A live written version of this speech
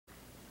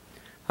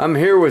I'm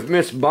here with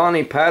Miss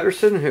Bonnie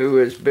Patterson, who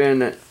has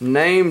been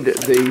named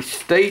the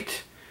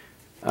state,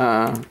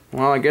 well,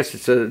 I guess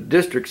it's a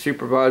district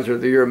supervisor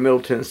of the year of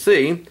Middle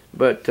Tennessee,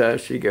 but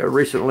she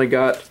recently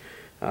got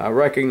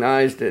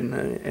recognized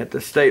at the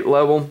state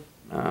level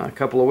a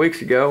couple of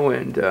weeks ago.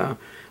 And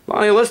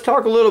Bonnie, let's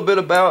talk a little bit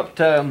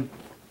about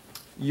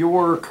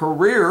your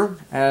career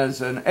as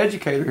an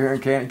educator here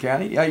in Cannon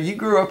County. You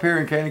grew up here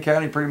in Cannon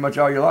County pretty much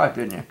all your life,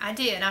 didn't you? I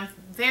did. I'm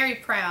very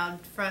proud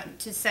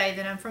to say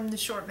that I'm from the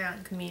Short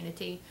Mountain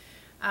community.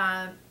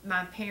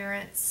 My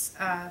parents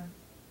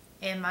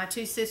and my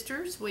two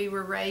sisters, we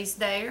were raised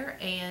there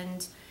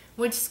and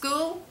went to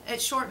school at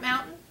Short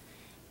Mountain,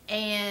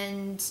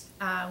 and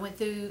went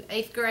through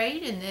 8th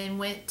grade and then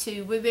went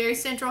to Woodbury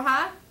Central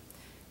High.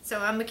 So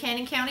I'm a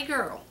Cannon County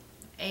girl,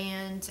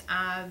 and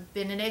I've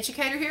been an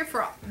educator here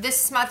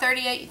this is my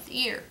 38th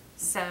year,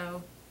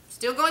 so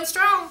still going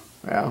strong.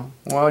 Yeah.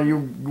 Well,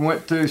 you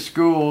went through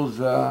schools.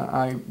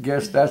 I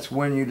guess that's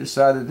when you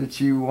decided that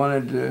you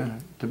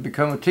wanted to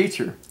become a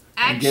teacher.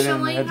 Actually and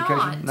get into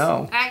education.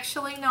 No.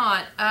 Actually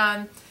not.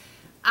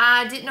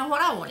 I didn't know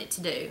what I wanted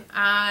to do.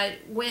 I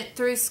went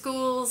through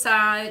schools.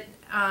 I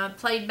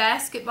played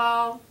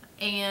basketball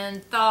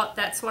and thought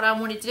that's what I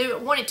wanted to do. I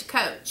wanted to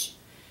coach.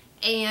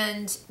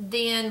 And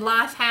then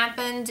life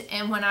happened,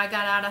 and when I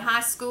got out of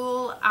high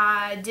school,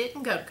 I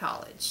didn't go to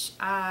college.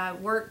 I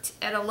worked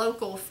at a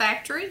local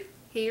factory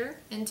here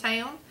in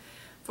town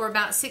for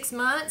about 6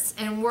 months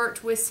and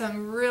worked with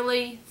some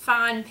really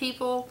fine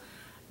people,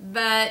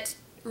 but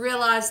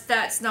realized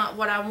that's not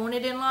what I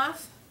wanted in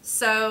life.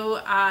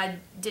 So I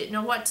didn't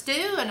know what to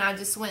do, and I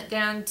just went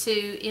down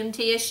to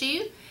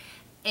MTSU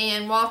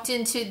and walked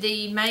into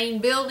the main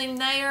building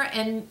there,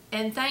 and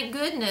thank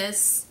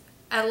goodness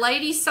a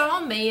lady saw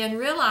me and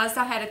realized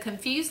I had a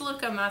confused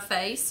look on my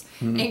face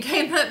and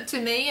came up to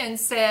me and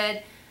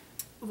said,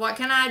 "What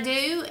can I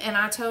do?" And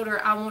I told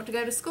her I want to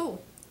go to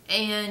school.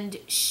 And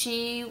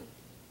she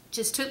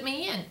just took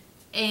me in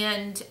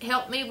and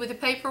helped me with the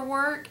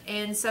paperwork,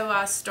 and so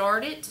I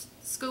started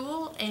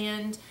school,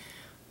 and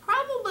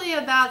probably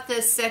about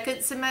the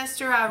second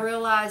semester I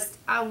realized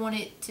I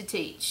wanted to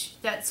teach.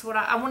 That's what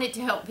I wanted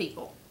to help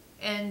people,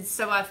 and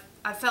so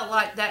I felt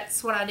like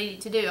that's what I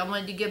needed to do. I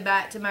wanted to give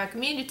back to my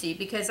community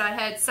because I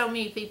had so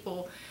many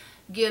people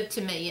give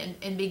to me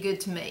and be good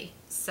to me.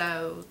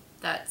 So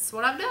that's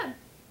what I've done.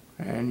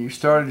 And you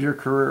started your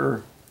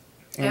career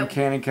in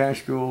Cannon County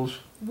Schools?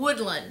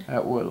 Woodland.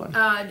 At Woodland.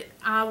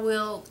 I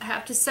will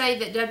have to say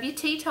that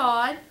W.T.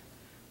 Todd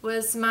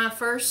was my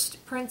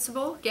first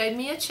principal, gave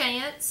me a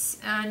chance.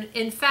 And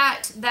in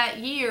fact, that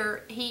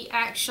year he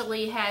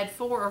actually had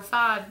 4 or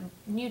 5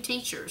 new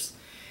teachers.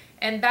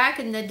 And back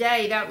in the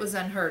day, that was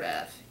unheard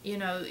of. You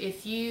know,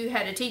 if you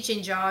had a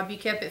teaching job, you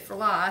kept it for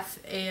life,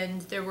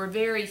 and there were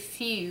very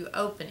few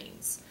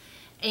openings.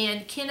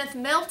 And Kenneth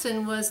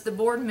Melton was the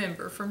board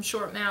member from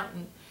Short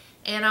Mountain,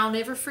 and I'll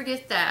never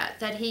forget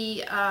that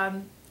he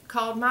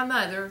called my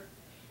mother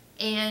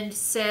and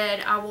said,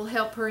 "I will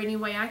help her any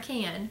way I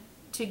can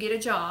to get a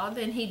job,"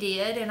 and he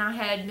did. And I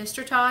had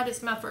Mr. Todd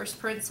as my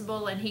first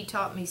principal, and he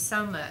taught me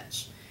so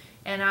much,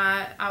 and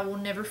I will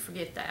never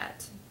forget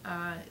that.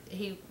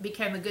 He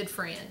became a good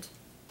friend.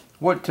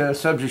 What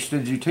subjects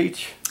did you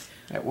teach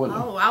at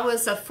Woodland? Oh, I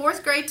was a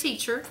 4th grade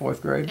teacher.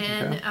 4th grade,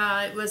 and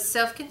okay. It was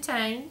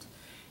self-contained,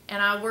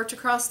 and I worked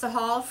across the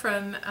hall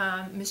from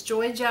Miss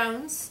Joy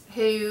Jones,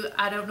 who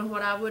I don't know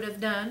what I would have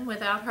done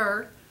without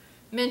her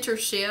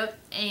mentorship,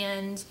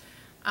 and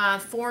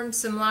formed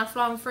some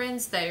lifelong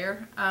friends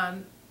there.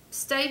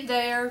 Stayed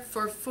there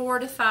for 4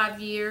 to 5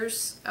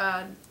 years,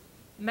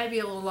 maybe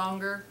a little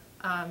longer.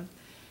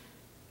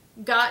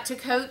 Got to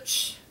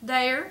coach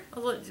there,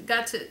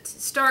 got to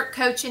start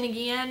coaching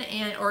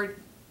again, or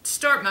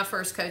start my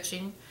first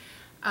coaching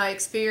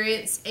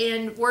experience,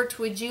 and worked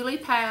with Julie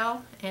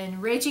Powell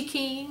and Reggie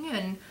King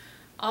and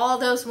all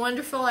those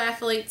wonderful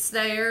athletes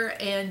there,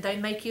 and they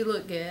make you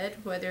look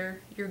good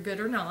whether you're good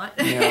or not.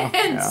 Yeah,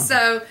 and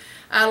so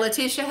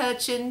Letitia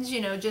Hutchins,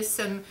 you know, just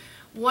some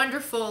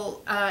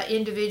wonderful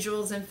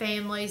individuals and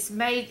families,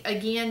 made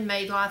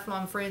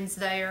lifelong friends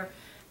there.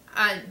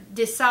 I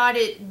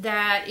decided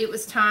that it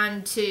was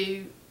time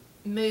to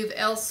move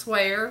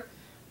elsewhere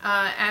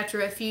after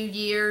a few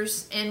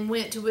years, and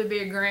went to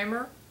Woodbury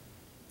Grammar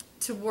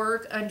to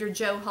work under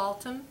Joe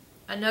Haltom,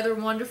 another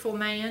wonderful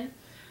man,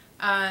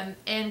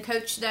 and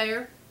coached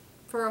there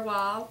for a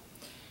while.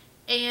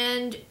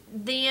 And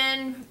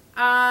then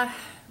I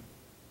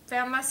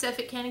found myself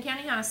at Cannon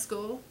County High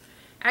School.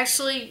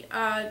 Actually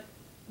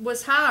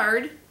was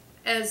hired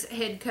as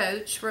head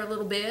coach for a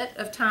little bit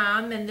of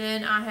time, and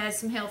then I had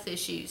some health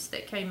issues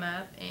that came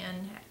up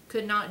and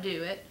could not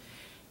do it,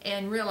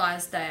 and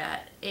realized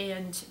that.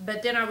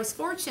 But then I was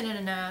fortunate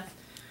enough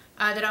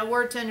that I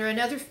worked under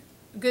another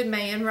good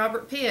man,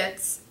 Robert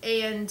Pitts,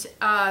 and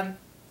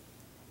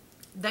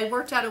they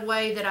worked out a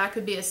way that I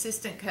could be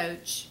assistant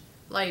coach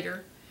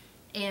later,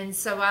 and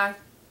so I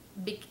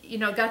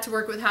got to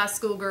work with high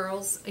school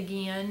girls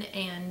again,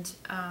 and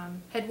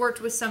had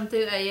worked with some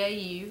through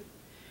AAU.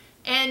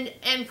 And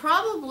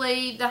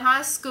probably the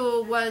high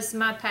school was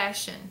my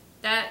passion.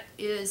 That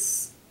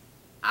is,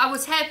 I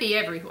was happy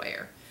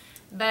everywhere,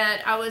 but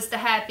I was the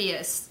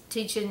happiest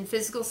teaching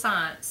physical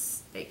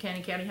science at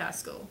County High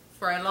School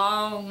for a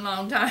long,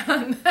 long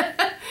time,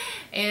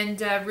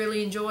 and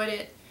really enjoyed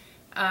it.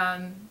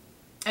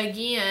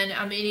 Again,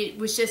 I mean, it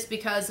was just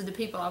because of the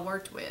people I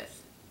worked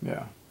with.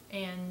 Yeah.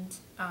 And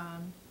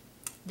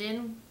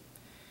then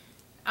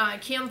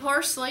Kim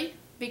Parsley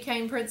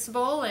became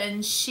principal,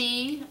 and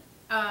she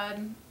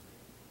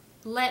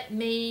let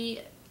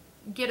me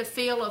get a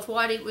feel of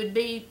what it would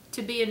be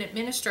to be an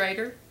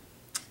administrator,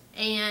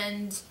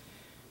 and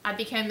I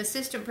became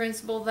assistant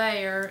principal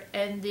there,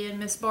 and then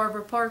Miss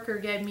Barbara Parker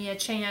gave me a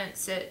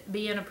chance at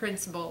being a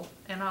principal,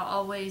 and I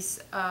always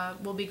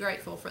will be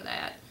grateful for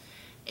that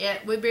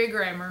at Woodbury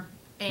Grammar.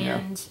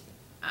 And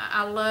yeah.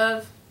 I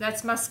love,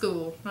 that's my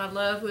school. I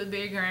love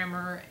Woodbury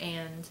Grammar.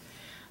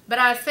 But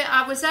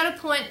I was at a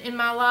point in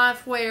my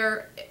life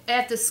where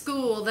at the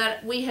school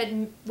that we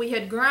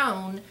had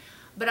grown,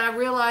 but I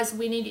realized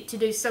we needed to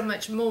do so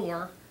much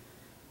more.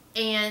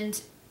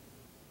 And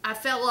I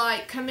felt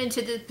like coming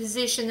to the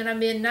position that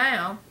I'm in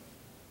now,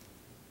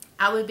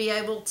 I would be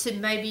able to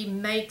maybe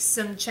make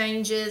some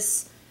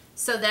changes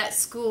so that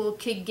school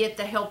could get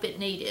the help it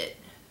needed.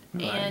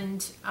 Right.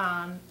 And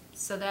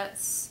so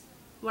that's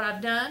what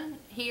I've done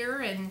here,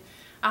 and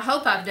I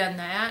hope I've done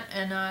that.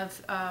 And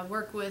I've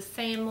worked with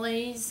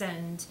families,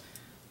 and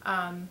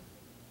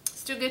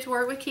still get to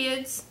work with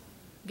kids,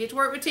 get to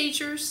work with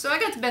teachers. So I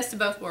got the best of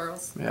both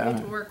worlds. Yeah. I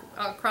get to work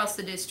across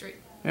the district.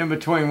 In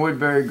between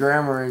Woodbury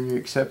Grammar and you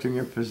accepting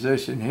your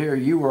position here,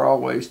 you were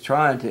always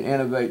trying to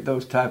innovate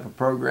those type of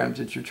programs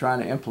that you're trying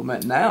to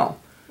implement now.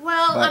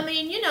 Well, I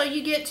mean, you know,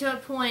 you get to a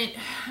point,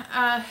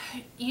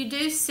 you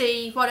do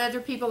see what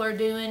other people are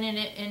doing, and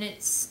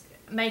it's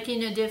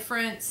making a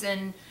difference,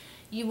 and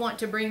you want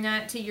to bring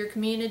that to your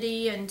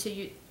community and to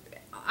you.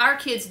 Our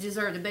kids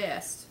deserve the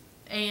best.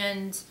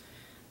 And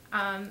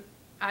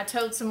I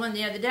told someone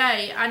the other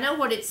day, I know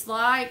what it's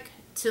like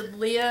to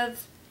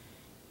live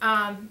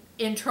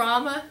in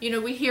trauma. You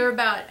know, we hear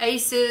about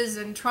ACEs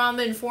and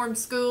trauma-informed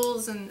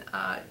schools and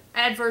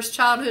adverse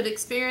childhood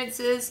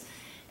experiences.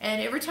 And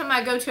every time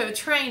I go to a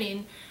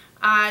training,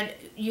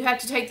 you have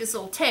to take this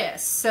little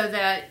test so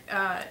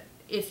that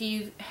if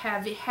you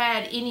have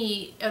had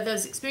any of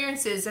those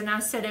experiences. And I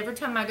said every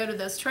time I go to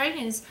those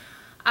trainings,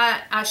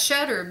 I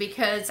shudder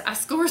because I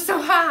score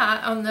so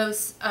high on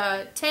those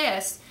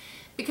tests,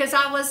 because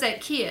I was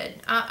that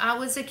kid. I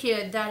was a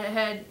kid that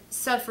had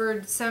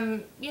suffered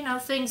some, you know,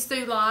 things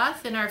through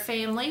life in our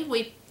family.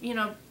 We, you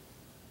know,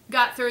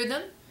 got through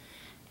them.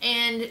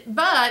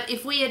 But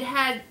if we had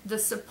had the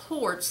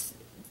supports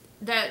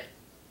that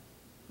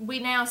we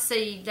now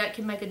see that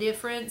can make a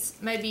difference,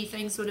 maybe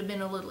things would have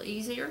been a little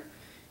easier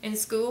in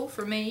school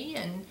for me.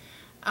 And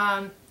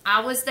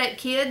I was that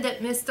kid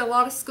that missed a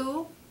lot of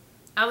school.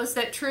 I was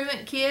that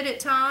truant kid at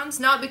times,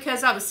 not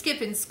because I was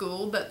skipping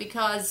school, but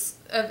because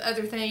of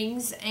other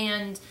things.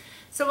 And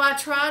so I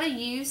try to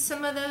use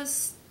some of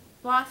those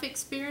life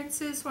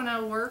experiences when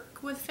I work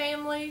with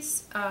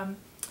families.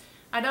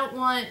 I don't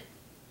want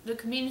the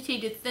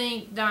community to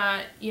think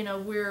that, you know,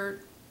 we're,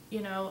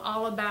 you know,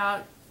 all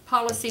about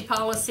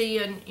policy,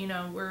 and, you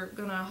know, we're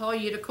going to haul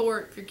you to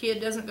court if your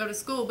kid doesn't go to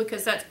school,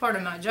 because that's part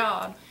of my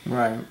job.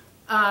 Right.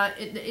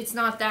 It's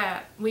not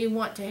that. We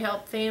want to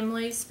help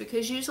families,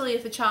 because usually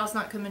if a child's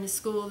not coming to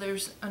school,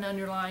 there's an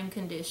underlying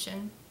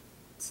condition.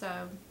 So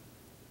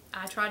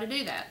I try to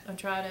do that. I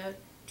try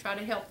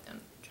to help them,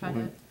 try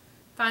to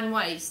find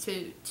ways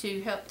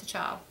to help the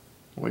child.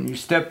 When you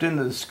stepped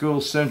into the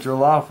school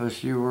central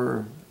office,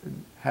 you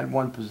had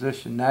one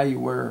position. Now you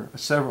wear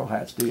several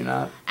hats, do you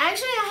not?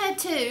 Actually, I had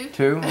two.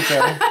 Two?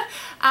 Okay.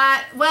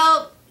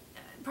 Well,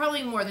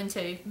 probably more than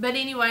two. But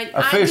anyway,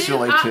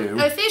 Officially two.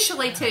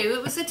 Officially two.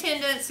 It was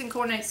attendance and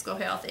coordinate school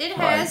health. It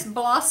has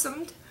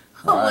blossomed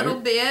a little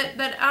bit,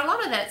 but a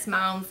lot of that's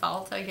my own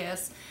fault, I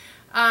guess.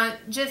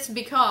 Just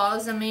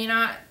because, I mean,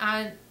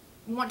 I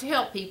want to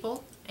help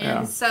people.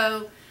 And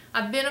so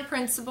I've been a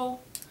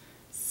principal,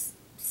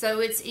 so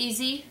it's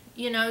easy,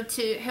 you know,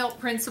 to help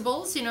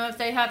principals, you know, if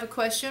they have a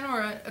question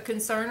or a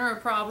concern or a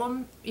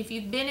problem. If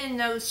you've been in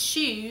those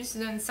shoes,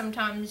 then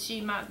sometimes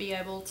you might be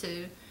able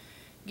to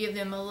give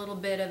them a little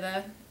bit of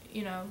a,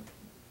 you know,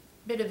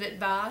 bit of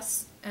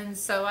advice. And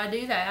so I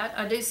do that.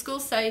 I do school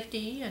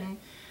safety and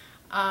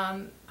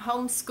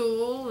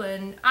homeschool,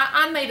 and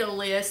I made a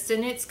list,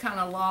 and it's kind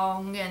of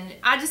long, and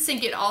I just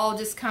think it all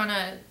just kind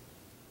of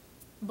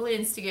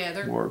blends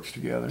together. Works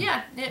together.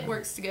 Yeah, it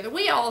works together.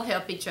 We all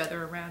help each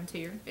other around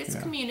here. It's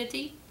a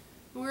community.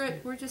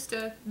 We're just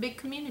a big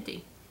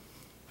community.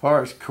 As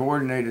far as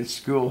coordinated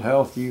school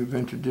health, you've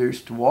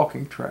introduced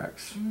walking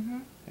tracks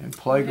and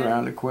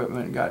playground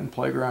equipment, gotten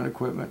playground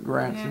equipment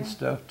grants and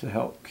stuff to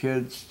help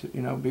kids to,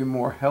 you know, be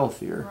more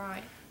healthier.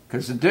 Right.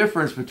 Because the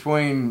difference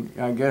between,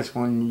 I guess,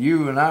 when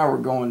you and I were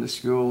going to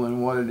school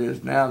and what it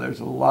is now, there's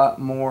a lot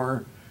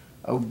more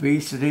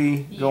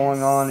obesity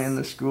going on in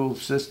the school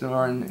system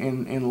or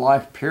in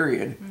life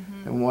period.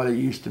 than what it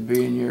used to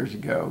be in years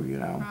ago, you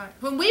know. Right.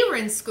 When we were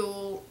in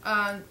school,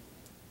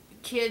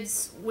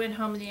 kids went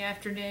home in the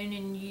afternoon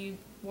and you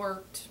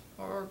worked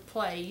or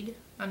played.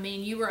 I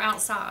mean, you were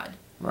outside.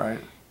 Right.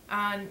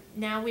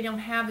 Now we don't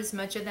have as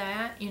much of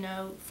that. You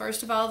know,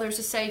 first of all, there's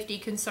a safety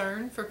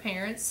concern for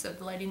parents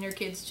of letting their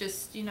kids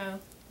just, you know,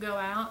 go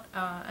out.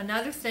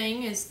 Another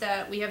thing is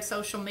that we have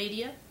social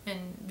media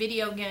and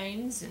video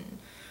games and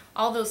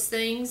all those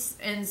things,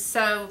 and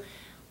so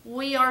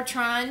we are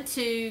trying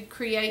to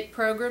create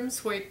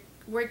programs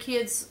where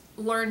kids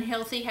learn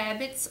healthy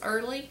habits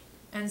early.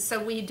 And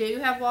so we do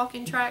have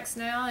walking tracks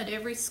now at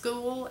every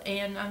school,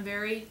 and I'm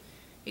very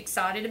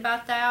excited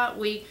about that.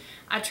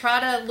 I try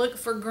to look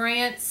for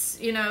grants.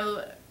 You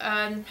know,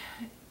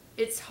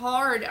 it's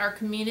hard. Our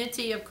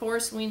community, of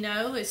course, we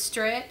know is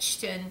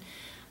stretched, and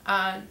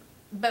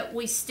but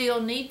we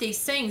still need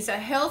these things. A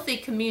healthy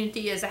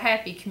community is a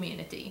happy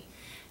community.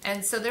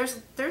 And so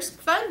there's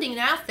funding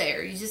out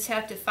there. You just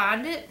have to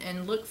find it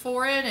and look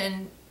for it,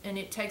 and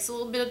it takes a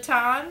little bit of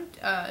time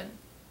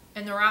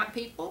and the right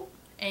people.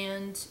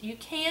 And you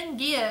can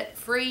get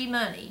free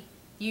money.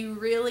 You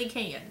really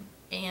can.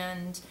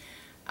 And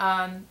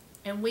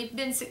we've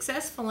been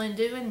successful in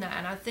doing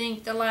that. I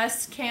think the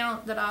last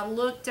count that I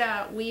looked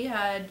at, we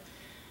had,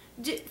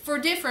 for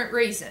different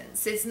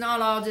reasons. It's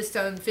not all just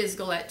on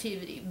physical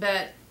activity,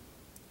 but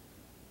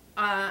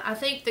I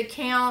think the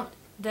count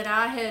that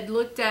I had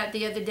looked at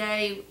the other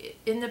day,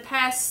 in the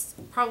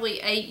past probably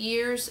 8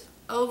 years,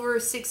 over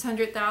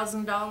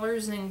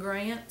 $600,000 in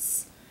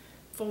grants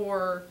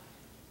for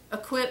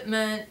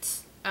equipment,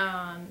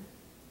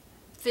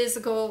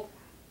 physical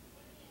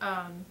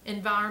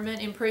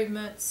environment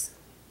improvements,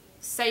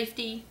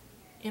 safety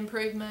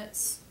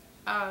improvements.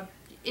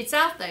 It's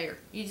out there.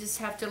 You just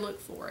have to look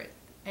for it.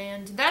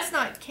 And that's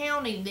not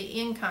counting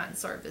the in-kind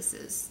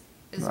services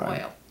as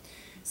well.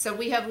 So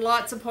we have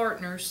lots of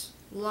partners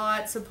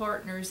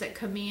that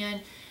come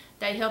in.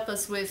 They help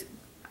us with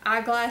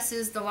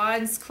eyeglasses, the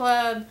Lions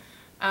Club.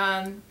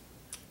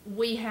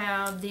 We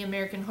have the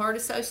American Heart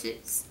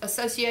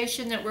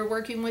Association that we're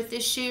working with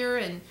this year,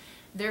 and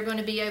they're going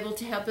to be able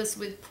to help us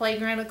with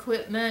playground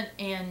equipment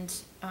and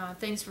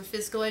things for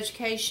physical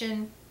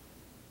education.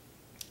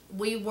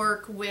 We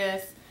work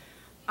with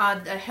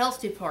the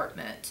health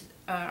department.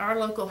 Our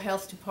local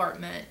health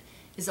department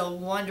is a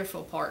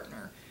wonderful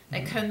partner.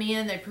 They come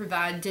in, they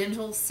provide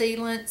dental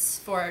sealants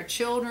for our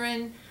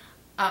children.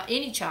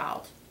 Any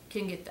child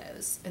can get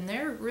those, and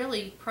they're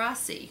really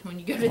pricey when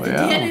you go to the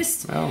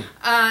dentist.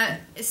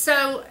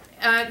 So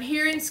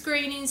hearing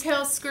screenings,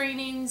 health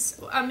screenings,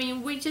 I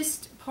mean, we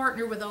just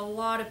partner with a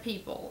lot of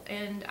people,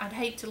 and I'd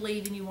hate to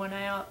leave anyone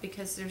out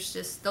because there's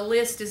just, the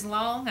list is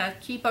long. I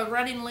keep a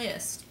running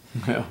list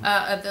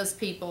of those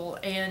people,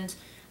 and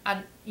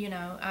I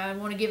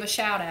want to give a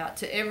shout out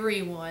to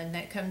everyone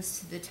that comes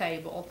to the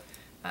table.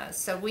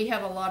 So we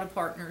have a lot of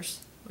partners.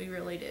 We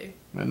really do.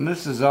 And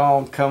this is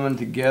all coming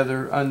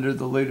together under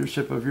the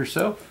leadership of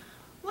yourself?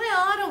 Well,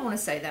 I don't want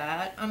to say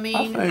that. I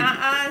mean,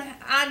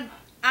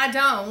 I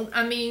don't.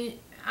 I mean,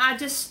 I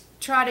just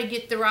try to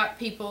get the right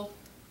people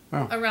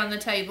around the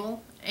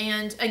table.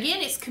 And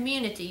again, it's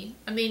community.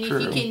 I mean,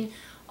 if you can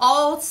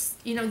all,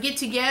 get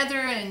together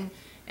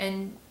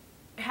and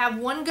have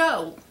one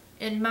goal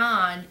in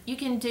mind, you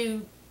can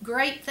do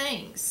great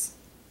things.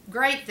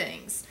 Great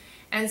things.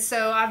 And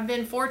so I've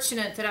been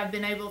fortunate that I've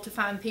been able to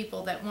find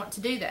people that want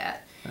to do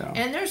that.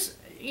 And there's,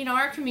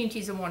 our community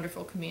is a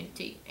wonderful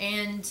community.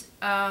 And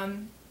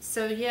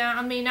so, yeah,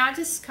 I mean, I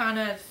just kind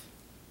of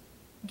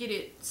get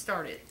it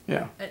started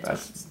at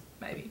times,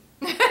 maybe.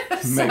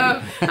 So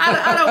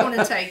I don't want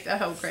to take the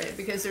whole credit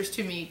because there's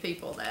too many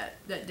people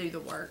that do the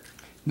work.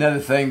 Another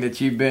thing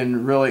that you've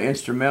been really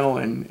instrumental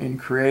in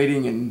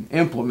creating and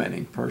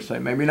implementing, per se,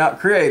 maybe not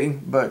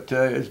creating, but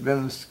it's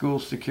been the school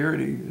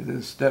security,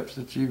 the steps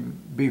that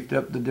you've beefed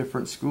up the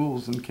different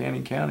schools in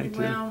Canning County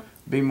to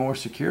be more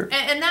secure.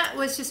 And that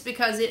was just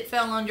because it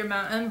fell under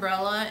my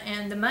umbrella,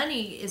 and the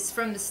money is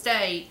from the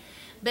state.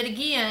 But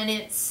again,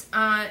 it's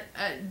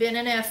been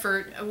an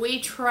effort. We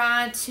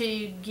try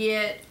to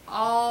get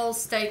all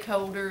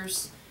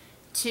stakeholders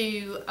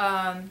to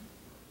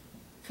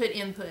put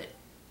input.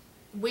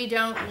 We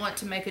don't want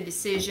to make a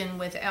decision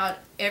without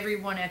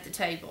everyone at the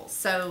table.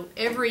 So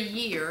every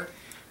year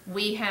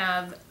we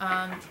have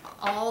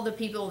all the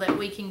people that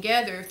we can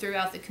gather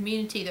throughout the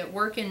community that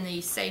work in the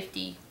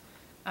safety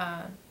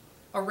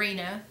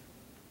arena,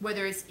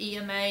 whether it's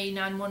EMA,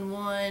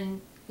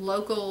 911,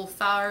 local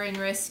fire and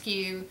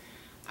rescue,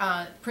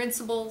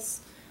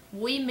 principals.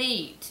 We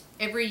meet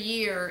every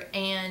year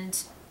and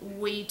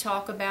we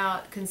talk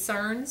about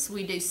concerns.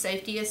 We do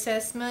safety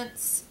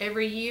assessments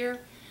every year.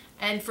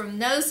 And from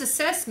those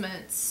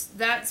assessments,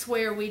 that's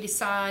where we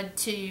decide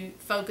to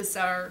focus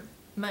our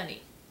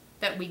money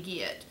that we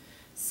get.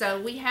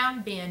 So we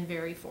have been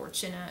very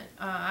fortunate.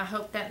 I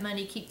hope that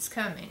money keeps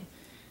coming.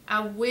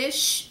 I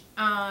wish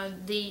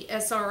the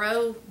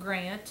SRO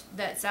grant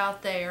that's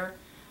out there,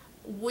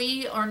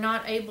 we are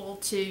not able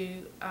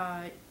to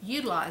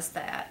utilize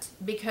that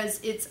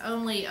because it's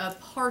only a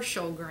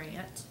partial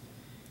grant.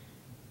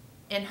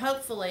 and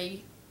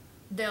hopefully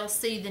they'll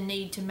see the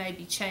need to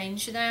maybe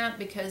change that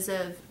because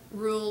of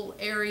rural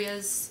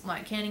areas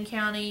like Cannon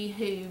County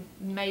who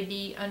may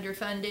be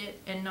underfunded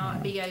and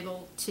not be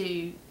able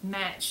to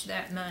match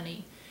that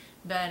money.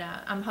 But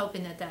I'm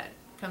hoping that that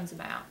comes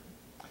about.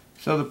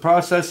 So the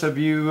process of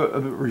you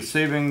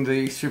receiving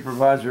the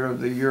Supervisor of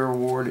the Year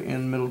award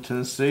in Middle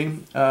Tennessee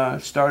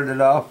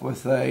started off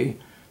with a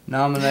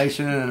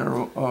nomination and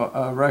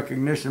a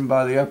recognition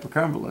by the Upper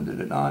Cumberland, did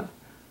it not?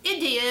 It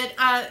did,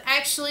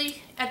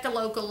 actually at the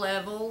local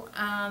level,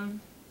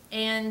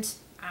 and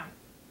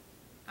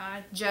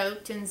I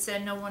joked and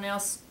said no one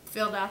else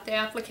filled out the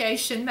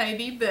application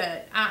maybe,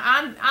 but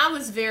I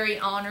was very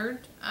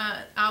honored,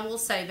 I will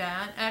say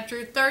that.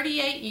 After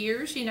 38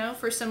 years, you know,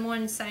 for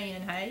someone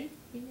saying, hey,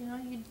 you know,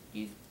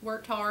 you've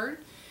worked hard,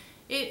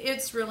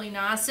 it's really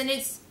nice. And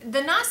it's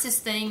the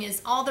nicest thing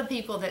is all the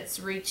people that's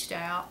reached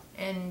out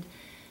and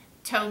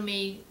told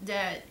me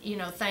that, you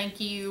know, thank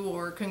you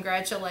or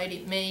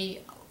congratulated me.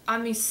 I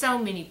mean, so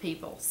many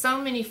people,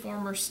 so many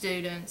former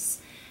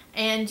students.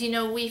 And, you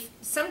know,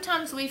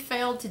 sometimes we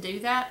fail to do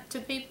that to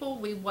people.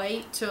 We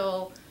wait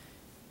till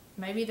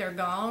maybe they're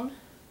gone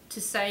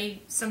to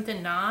say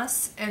something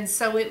nice. And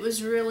so it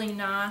was really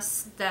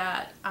nice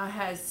that I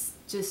had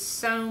just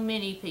so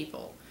many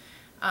people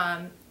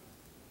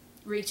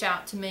reach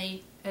out to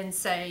me and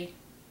say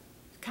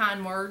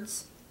kind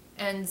words.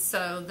 And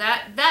so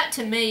that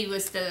to me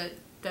was the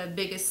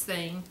biggest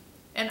thing.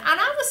 And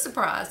I was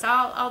surprised.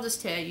 I'll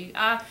just tell you.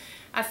 I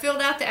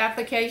filled out the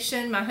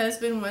application. My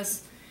husband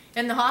was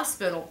in the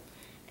hospital,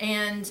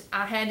 and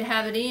I had to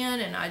have it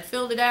in, and I'd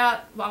filled it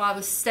out while I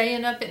was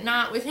staying up at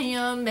night with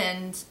him,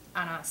 and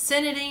I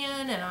sent it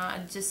in, and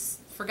I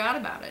just forgot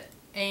about it.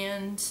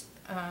 And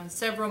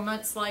several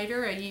months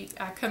later,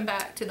 I come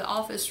back to the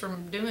office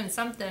from doing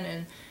something,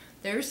 and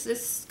there's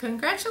this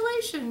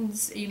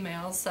congratulations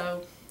email.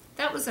 So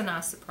that was a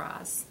nice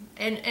surprise,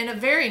 and a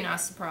very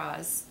nice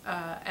surprise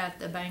at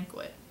the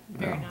banquet.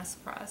 Very nice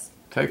surprise.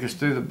 Take us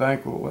through the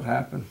banquet. What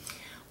happened?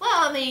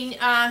 Well, I mean,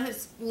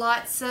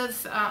 lots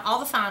of, all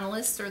the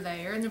finalists are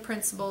there, and the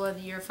principal of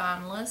the year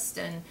finalist,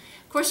 and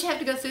of course you have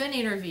to go through an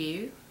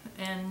interview,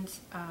 and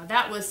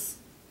that was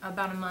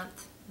about a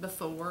month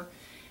before,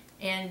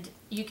 and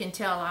you can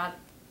tell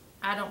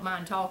I don't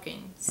mind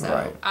talking, so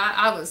right.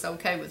 I was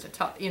okay with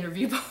the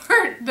interview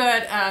part,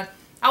 but I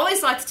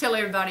always like to tell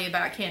everybody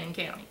about Cannon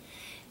County,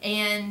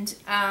 and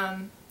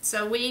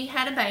so we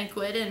had a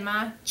banquet, and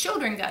my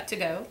children got to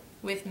go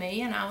with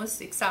me, and I was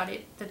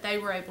excited that they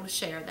were able to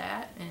share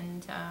that.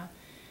 And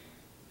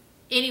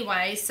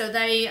anyway, so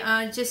they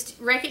just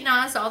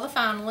recognize all the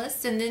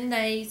finalists, and then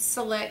they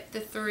select the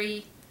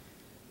 3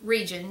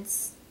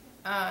 regions.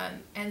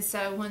 And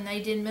so when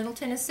they did Middle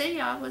Tennessee,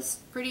 I was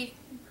pretty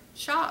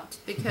shocked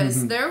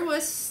because there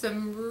was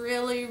some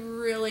really,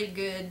 really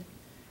good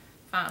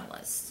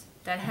finalists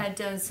that had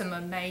done some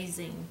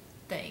amazing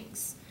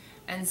things.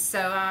 And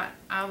so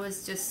I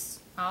was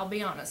just, I'll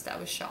be honest, I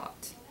was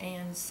shocked.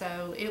 And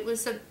so it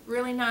was a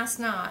really nice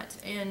night,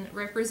 and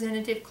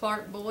Representative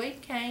Clark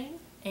Boyd came,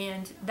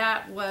 and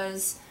that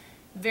was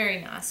very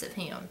nice of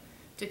him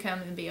to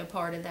come and be a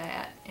part of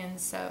that.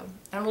 And so,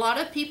 and a lot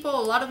of people,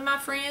 a lot of my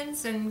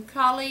friends and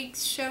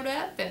colleagues showed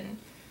up, and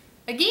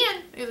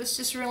again, it was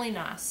just really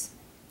nice.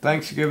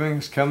 Thanksgiving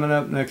is coming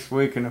up next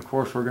week, and of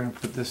course we're going to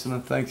put this in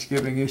a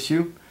Thanksgiving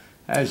issue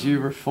as you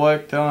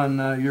reflect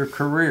on your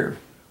career.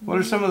 What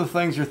are some of the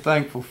things you're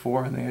thankful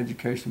for in the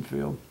education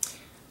field?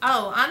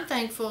 Oh, I'm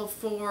thankful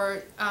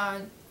for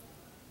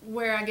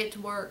where I get to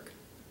work.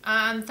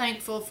 I'm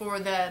thankful for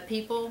the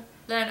people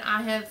that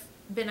I have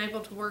been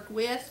able to work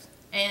with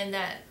and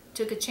that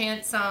took a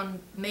chance on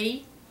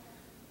me,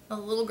 a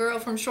little girl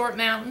from Short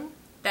Mountain,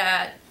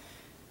 that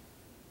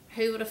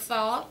who would have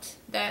thought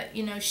that,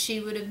 you know, she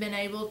would have been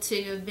able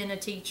to have been a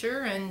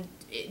teacher and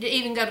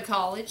even go to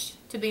college,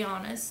 to be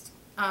honest.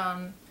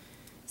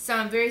 So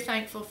I'm very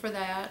thankful for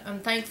that.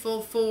 I'm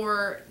thankful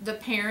for the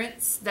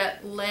parents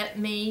that let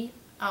me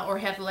or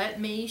have let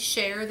me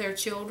share their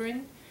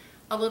children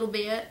a little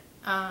bit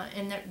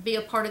and be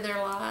a part of their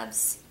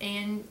lives,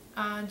 and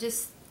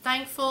just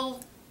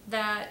thankful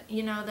that,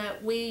 you know,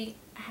 that we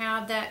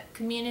have that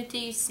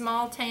community,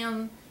 small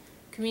town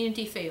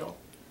community feel.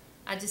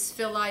 I just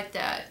feel like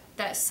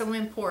that's so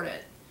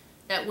important,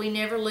 that we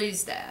never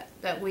lose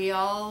that we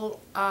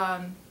all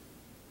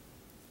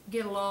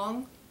get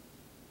along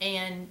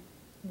and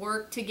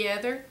work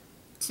together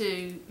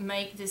to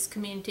make this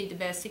community the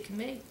best it can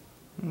be.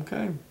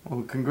 Okay.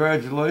 Well,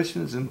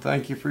 congratulations, and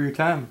thank you for your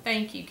time.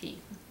 Thank you,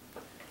 Keith.